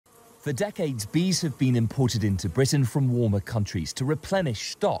For decades, bees have been imported into Britain from warmer countries to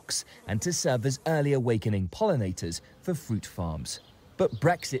replenish stocks and to serve as early awakening pollinators for fruit farms. But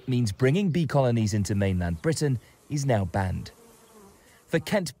Brexit means bringing bee colonies into mainland Britain is now banned. For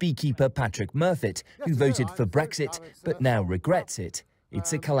Kent beekeeper Patrick Murfitt, who voted for Brexit but now regrets it,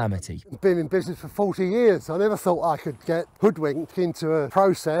 it's a calamity. I've been in business for 40 years. I never thought I could get hoodwinked into a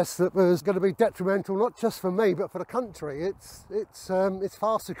process that was going to be detrimental not just for me but for the country. It's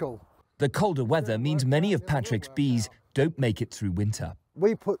farcical. The colder weather means many of Patrick's bees don't make it through winter.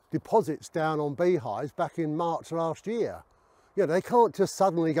 We put deposits down on beehives back in March last year. You know, they can't just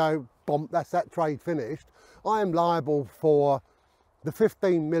suddenly go, bomb, that's that trade finished. I am liable for the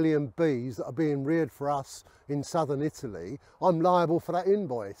 15 million bees that are being reared for us in southern Italy. I'm liable for that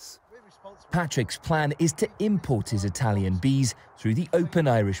invoice. Patrick's plan is to import his Italian bees through the open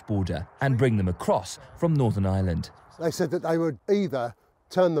Irish border and bring them across from Northern Ireland. They said that they would either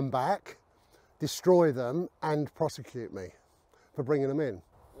turn them back, destroy them and prosecute me for bringing them in.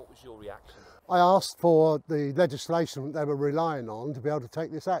 What was your reaction? I asked for the legislation they were relying on to be able to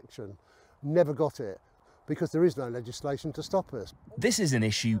take this action. Never got it, because there is no legislation to stop us. This is an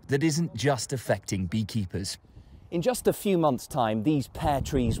issue that isn't just affecting beekeepers. In just a few months' time, these pear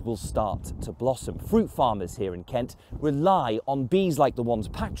trees will start to blossom. Fruit farmers here in Kent rely on bees like the ones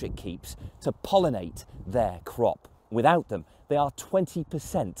Patrick keeps to pollinate their crop. Without them, they are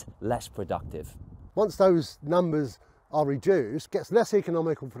 20% less productive. Once those numbers are reduced, it gets less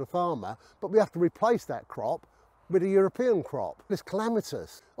economical for the farmer, but we have to replace that crop with a European crop. It's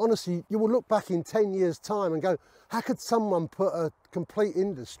calamitous. Honestly, you will look back in 10 years' time and go, how could someone put a complete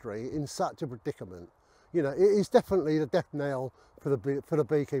industry in such a predicament? You know, it is definitely the death knell for the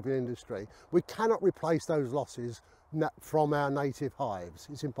beekeeping industry. We cannot replace those losses from our native hives.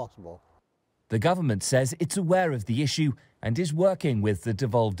 It's impossible. The government says it's aware of the issue and is working with the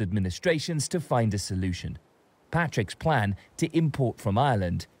devolved administrations to find a solution. Patrick's plan to import from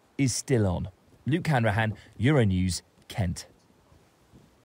Ireland is still on. Luke Hanrahan, Euronews, Kent.